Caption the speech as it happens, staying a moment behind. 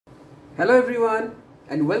Hello everyone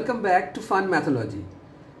and welcome back to Fun Mathology.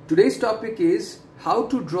 Today's topic is how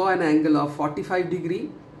to draw an angle of 45 degree,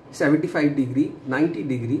 75 degree, 90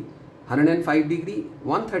 degree, 105 degree,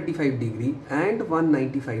 135 degree and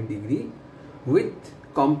 195 degree with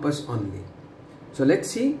compass only. So let's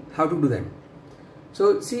see how to do them.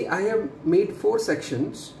 So see, I have made 4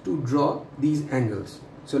 sections to draw these angles.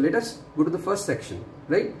 So let us go to the first section,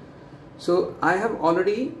 right? So I have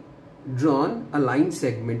already drawn a line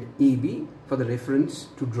segment AB for the reference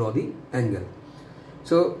to draw the angle.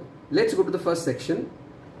 So let's go to the first section.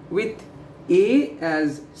 With A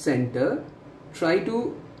as center, try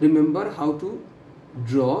to remember how to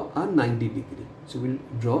draw a 90 degree. So we'll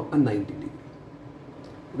draw a 90 degree,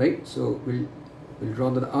 right? So we'll draw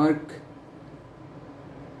the arc.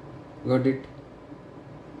 Got it?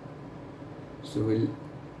 So we'll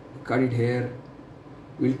cut it here.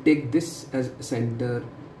 We'll take this as center.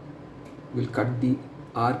 We'll cut the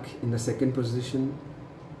arc in the second position.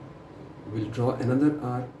 We'll draw another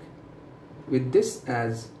arc with this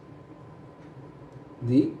as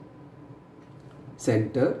the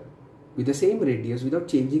center with the same radius. Without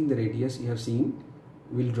changing the radius, you have seen,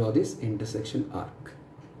 we'll draw this intersection arc.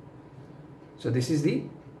 So this is the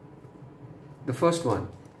first one.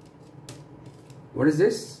 What is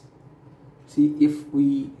this? See, if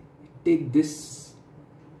we take this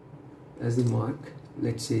as the mark,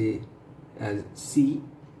 let's say as C,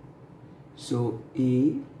 so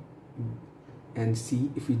A and C,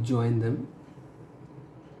 if we join them,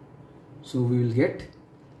 so we will get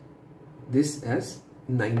this as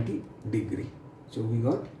 90 degree. So we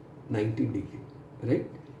got 90 degree, right?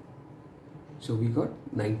 So we got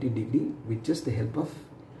 90 degree with just the help of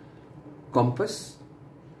compass,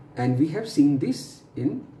 and we have seen this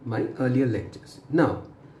in my earlier lectures. Now,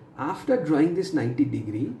 after drawing this 90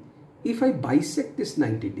 degree, if I bisect this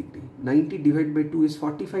 90 degree, 90 divided by 2 is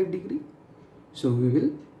 45 degree. So we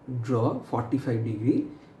will draw 45 degree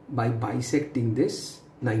by bisecting this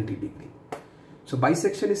 90 degree. So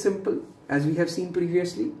bisection is simple, as we have seen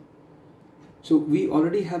previously. So we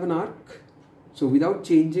already have an arc. So without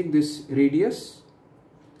changing this radius,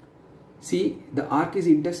 see, the arc is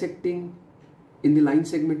intersecting in the line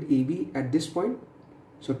segment AB at this point.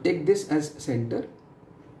 So take this as center,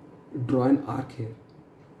 draw an arc here.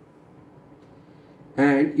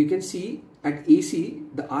 And you can see at AC,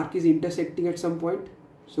 the arc is intersecting at some point.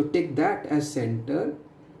 So take that as center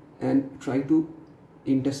and try to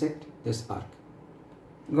intersect this arc.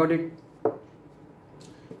 Got it?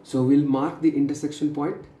 So we'll mark the intersection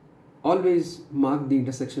point. Always mark the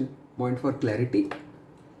intersection point for clarity.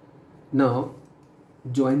 Now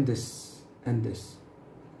join this and this.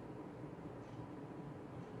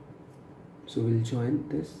 So we'll join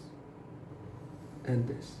this and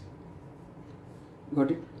this. Got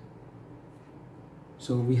it?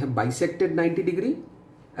 So we have bisected 90 degree,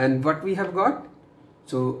 and what we have got?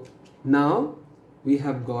 So now we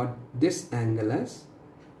have got this angle as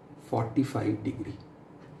 45 degree.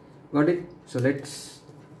 Got it? So let's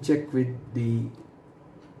check with the,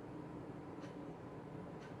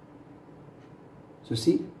 so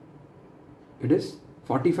see, it is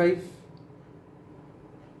 45.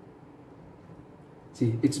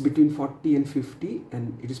 See, it's between 40 and 50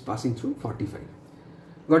 and it is passing through 45.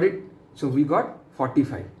 Got it? So we got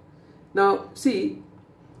 45. Now see,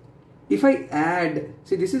 if I add,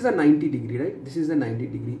 see, this is a 90 degree, right? This is a 90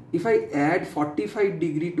 degree. If I add 45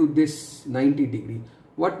 degree to this 90 degree,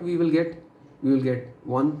 what we will get? We will get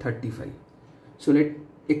 135. So let's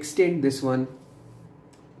extend this one.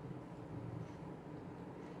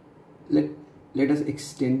 Let us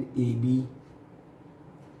extend AB.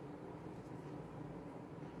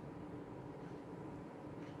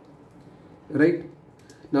 Right?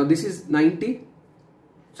 Now this is 90.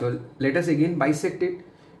 So let us again bisect it.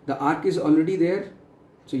 The arc is already there.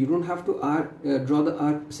 So you don't have to draw the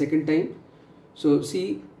arc second time. So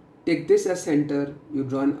see, take this as center. You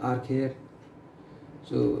draw an arc here.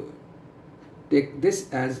 So take this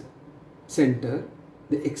as center.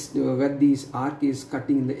 Where this arc is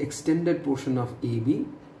cutting in the extended portion of AB.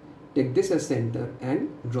 Take this as center and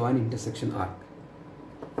draw an intersection arc.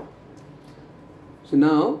 So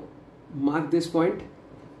now mark this point.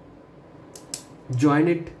 Join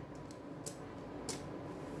it.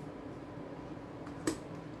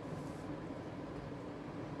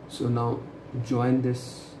 So now join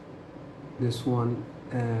this one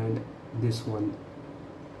and this one.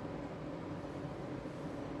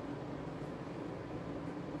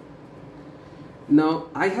 Now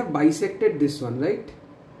I have bisected this one, right?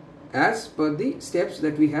 As per the steps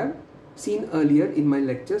that we have seen earlier in my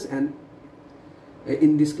lectures and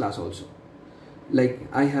in this class also. like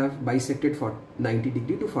I have bisected for 90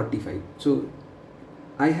 degree to 45. So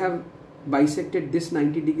I have bisected this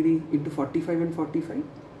 90 degree into 45 and 45.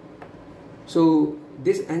 So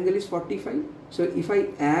this angle is 45. So if I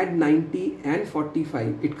add 90 and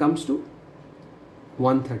 45, it comes to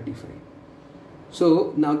 135.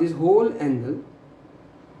 So now this whole angle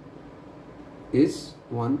is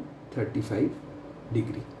 135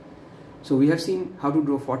 degree. So we have seen how to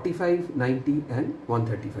draw 45, 90 and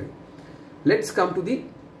 135. Let's come to the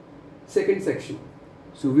second section.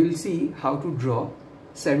 So we'll see how to draw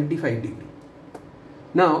 75 degree.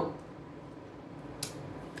 Now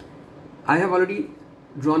I have already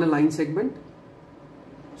drawn a line segment.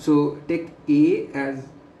 So take A as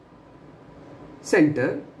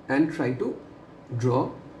center and try to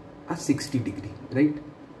draw a 60 degree, right?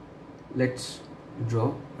 Let's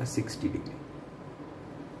draw a 60 degree.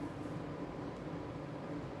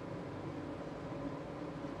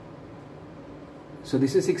 So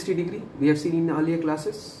this is 60 degree. We have seen in earlier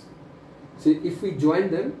classes. So if we join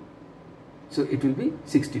them, so it will be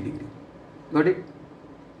 60 degree. Got it?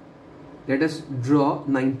 Let us draw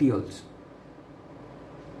 90 also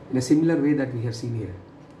in a similar way that we have seen here.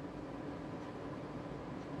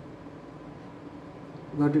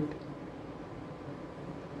 Got it?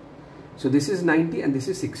 So this is 90 and this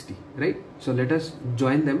is 60, right? So let us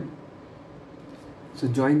join them. So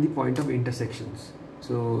join the point of intersections.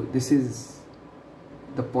 So this is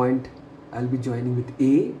the point I'll be joining with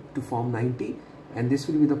A to form 90, and this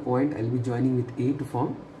will be the point I'll be joining with A to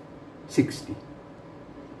form 60,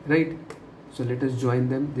 right? So let us join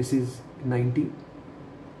them. This is 90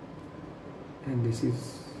 and this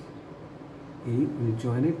is A. We'll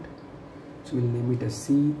join it. So we'll name it as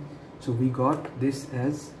C. So we got this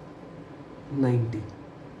as 90,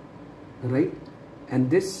 right? And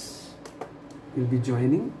this will be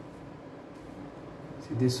joining,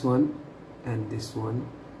 see, this one and this one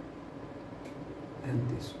and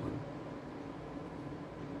this one.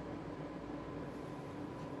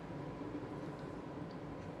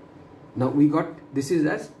 Now we got this is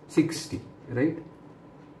as 60, right?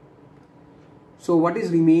 So what is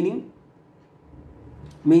remaining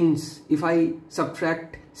means if I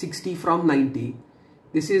subtract 60 from 90,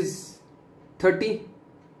 this is 30,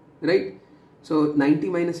 right? So 90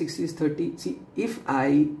 minus 60 is 30. See, if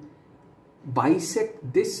I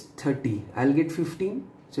bisect this 30, I'll get 15.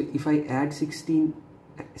 So if I add 60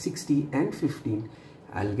 and 15,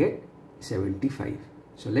 I'll get 75.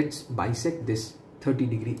 So let's bisect this 30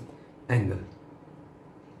 degree angle.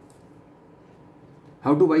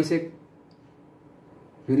 How to bisect?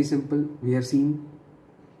 Very simple. We have seen.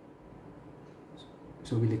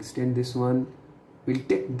 So we'll extend this one. We'll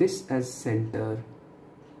take this as center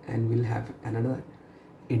and we'll have another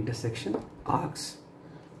intersection arcs.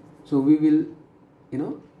 So we will,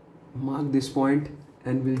 mark this point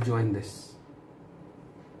and we'll join this.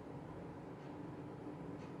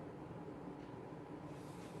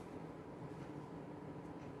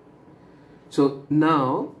 So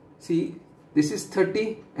now see, this is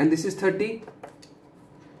 30 and this is 30.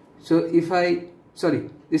 So if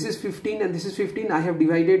this is 15 and this is 15, I have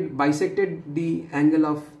bisected the angle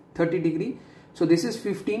of 30 degree. So this is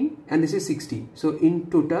 15 and this is 60. So in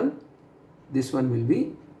total, this one will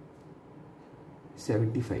be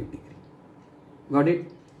 75 degree. Got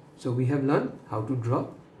it? So we have learned how to draw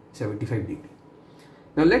 75 degree.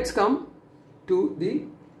 Now let's come to the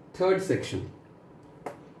third section.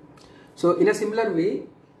 So in a similar way,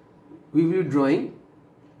 we will be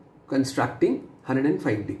constructing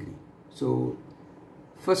 105 degree. So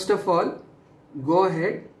first of all, go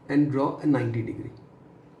ahead and draw a 90 degree.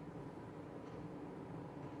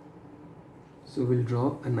 So we'll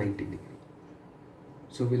draw a 90 degree.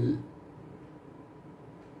 So we'll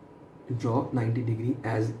draw 90 degree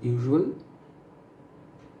as usual.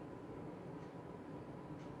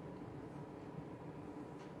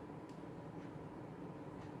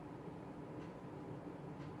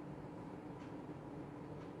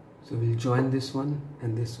 So we'll join this one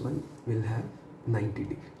and this one will have 90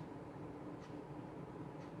 degree.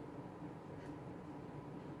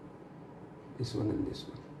 This one and this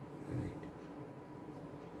one, right?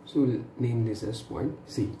 So we'll name this as point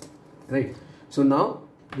C, right? So now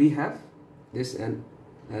we have this and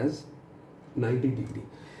as 90 degree.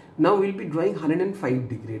 Now we'll be drawing 105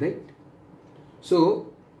 degree, right?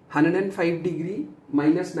 So 105 degree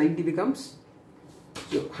minus 90 becomes,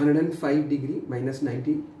 so 105 degree minus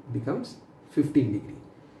 90 becomes 15 degree.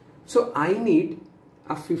 So I need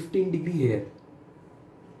a 15 degree here.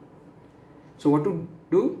 So what to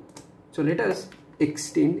do? So let us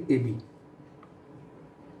extend AB.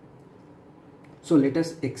 So let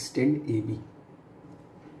us extend AB.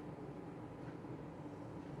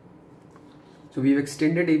 So we have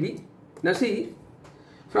extended AB. Now see,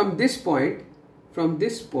 from this point,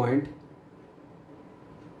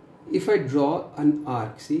 if I draw an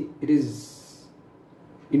arc, see, it is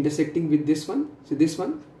intersecting with this one. So this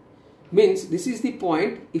one means this is the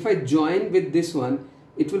point. If I join with this one,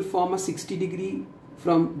 it will form a 60 degree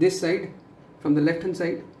from this side, from the left hand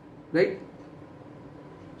side, right?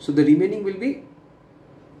 So the remaining will be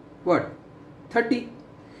what? 30.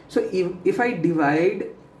 So if I divide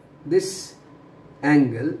this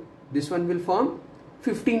angle, this one will form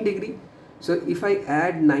 15 degree. So if I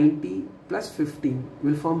add 90 plus 15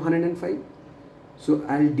 will form 105. So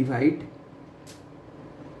I'll divide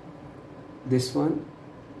this one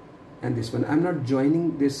and this one. I'm not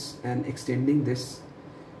joining this and extending this.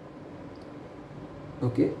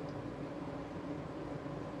 Okay.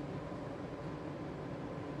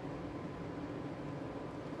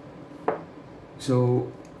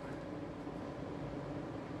 So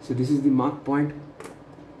this is the mark point,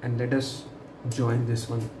 and let us join this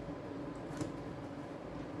one.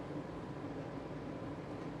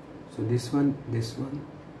 So this one.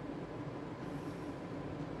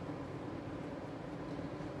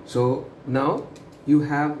 So now you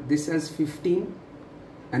have this as 15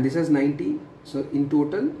 and this as 90. So in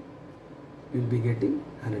total you'll be getting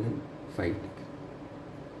 105 degree.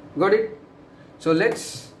 Got it? So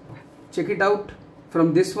let's check it out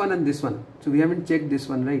from this one and this one. So we haven't checked this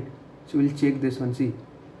one, right? So we'll check this one. See,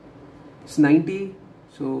 it's 90.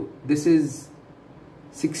 So this is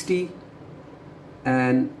 60,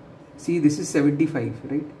 and see, this is 75,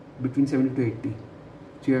 right? Between 70 to 80.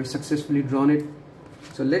 So you have successfully drawn it.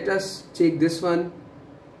 So let us check this one.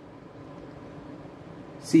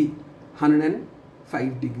 See,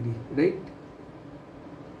 105 degree, right?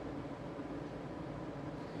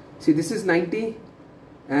 See, this is 90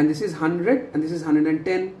 and this is 100 and this is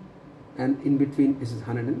 110, and in between this is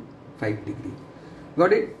 105 degree.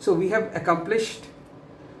 Got it? So we have accomplished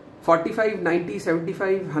 45, 90,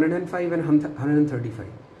 75, 105 and 135.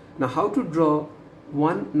 Now how to draw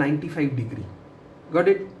 195 degree? Got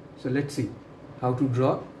it? So let's see how to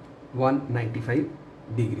draw 195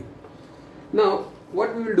 degree. Now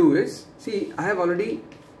what we will do is, see, I have already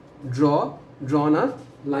drawn a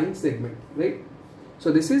line segment, right?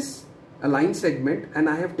 So this is a line segment and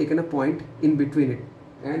I have taken a point in between it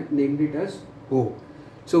and named it as O.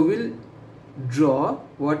 So we'll draw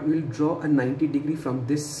what? We'll draw a 90 degree from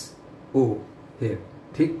this O here,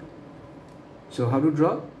 thick. So how to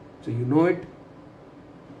draw? So you know it.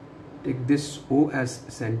 Take this O as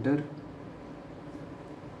center,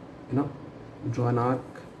 draw an arc.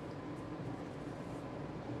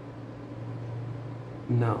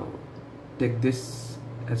 Now take this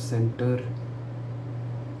as center,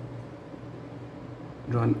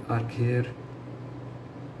 draw an arc here,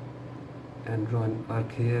 and draw an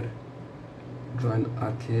arc here, draw an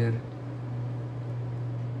arc here,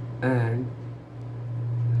 and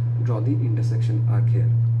draw the intersection arc here.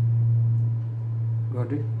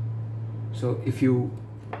 Got it? So if you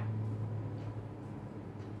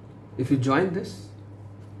join this,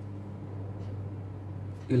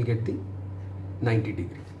 you'll get the 90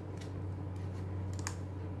 degree.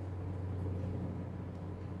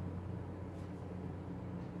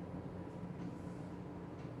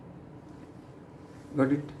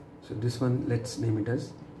 Got it? So this one, let's name it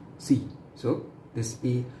as C. So this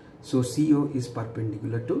A, so CO is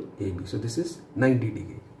perpendicular to AB. So this is 90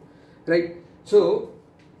 degree, right? So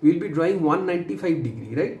we'll be drawing 195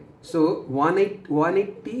 degree, right? So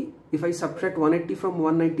 180, if I subtract 180 from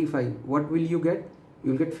 195, what will you get?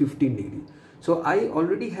 You'll get 15 degree. So I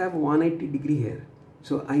already have 180 degree here.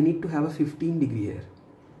 So I need to have a 15 degree here.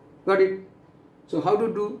 Got it? So how to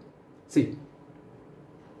do? See,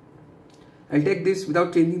 I'll take this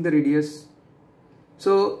without changing the radius.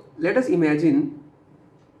 So let us imagine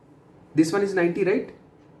this one is 90, right?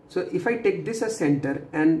 So if I take this as center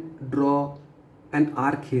and draw an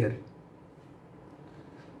arc here,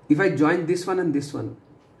 if I join this one and this one,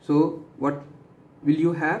 so what will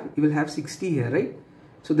you have? You will have 60 here, right?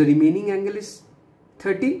 So the remaining angle is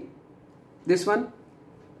 30, this one.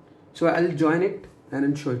 So I'll join it and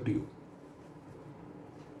I'll show it to you.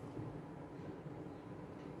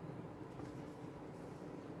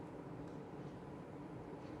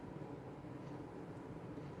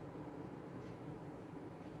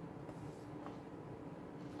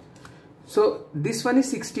 So this one is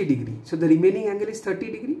 60 degree. So the remaining angle is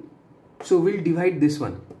 30 degree. So we'll divide this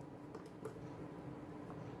one.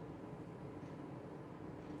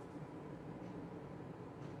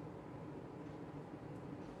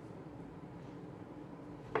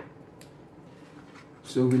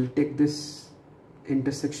 So we'll take this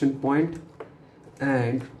intersection point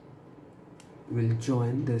and will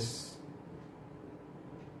join this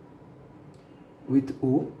with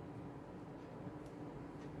O.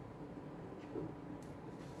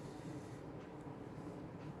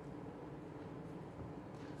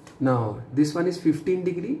 Now this one is 15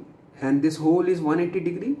 degree and this hole is 180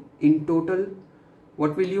 degree. In total,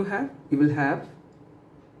 what will you have? You will have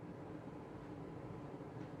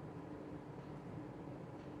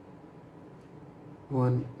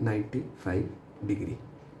 195 degree.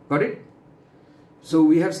 Got it? So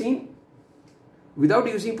we have seen, without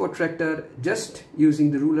using protractor, just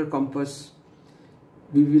using the ruler compass,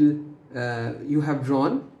 we will we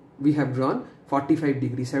have drawn 45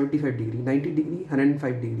 degree, 75 degree, 90 degree,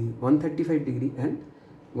 105 degree, 135 degree and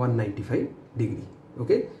 195 degree.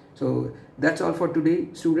 Okay, so that's all for today,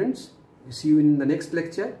 students. See you in the next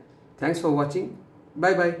lecture. Thanks for watching.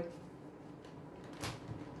 Bye bye.